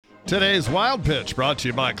Today's Wild Pitch brought to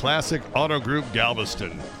you by Classic Auto Group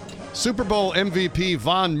Galveston. Super Bowl MVP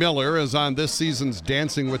Von Miller is on this season's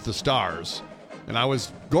Dancing with the Stars. And I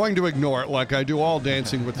was going to ignore it like I do all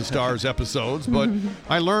Dancing with the Stars episodes, but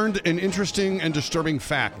I learned an interesting and disturbing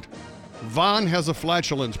fact. Von has a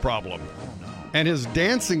flatulence problem. And his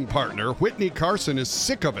dancing partner, Whitney Carson, is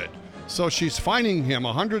sick of it. So she's fining him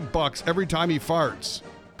 $100 every time he farts.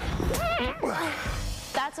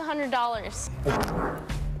 That's $100.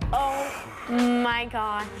 Oh my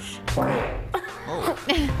gosh. Oh.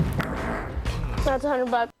 That's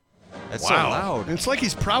 $100. That's so loud. It's like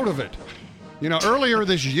he's proud of it. You know, earlier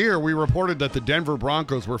this year, we reported that the Denver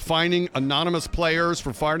Broncos were fining anonymous players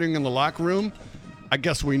for farting in the locker room. I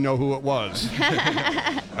guess we know who it was.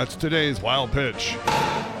 That's today's Wild Pitch.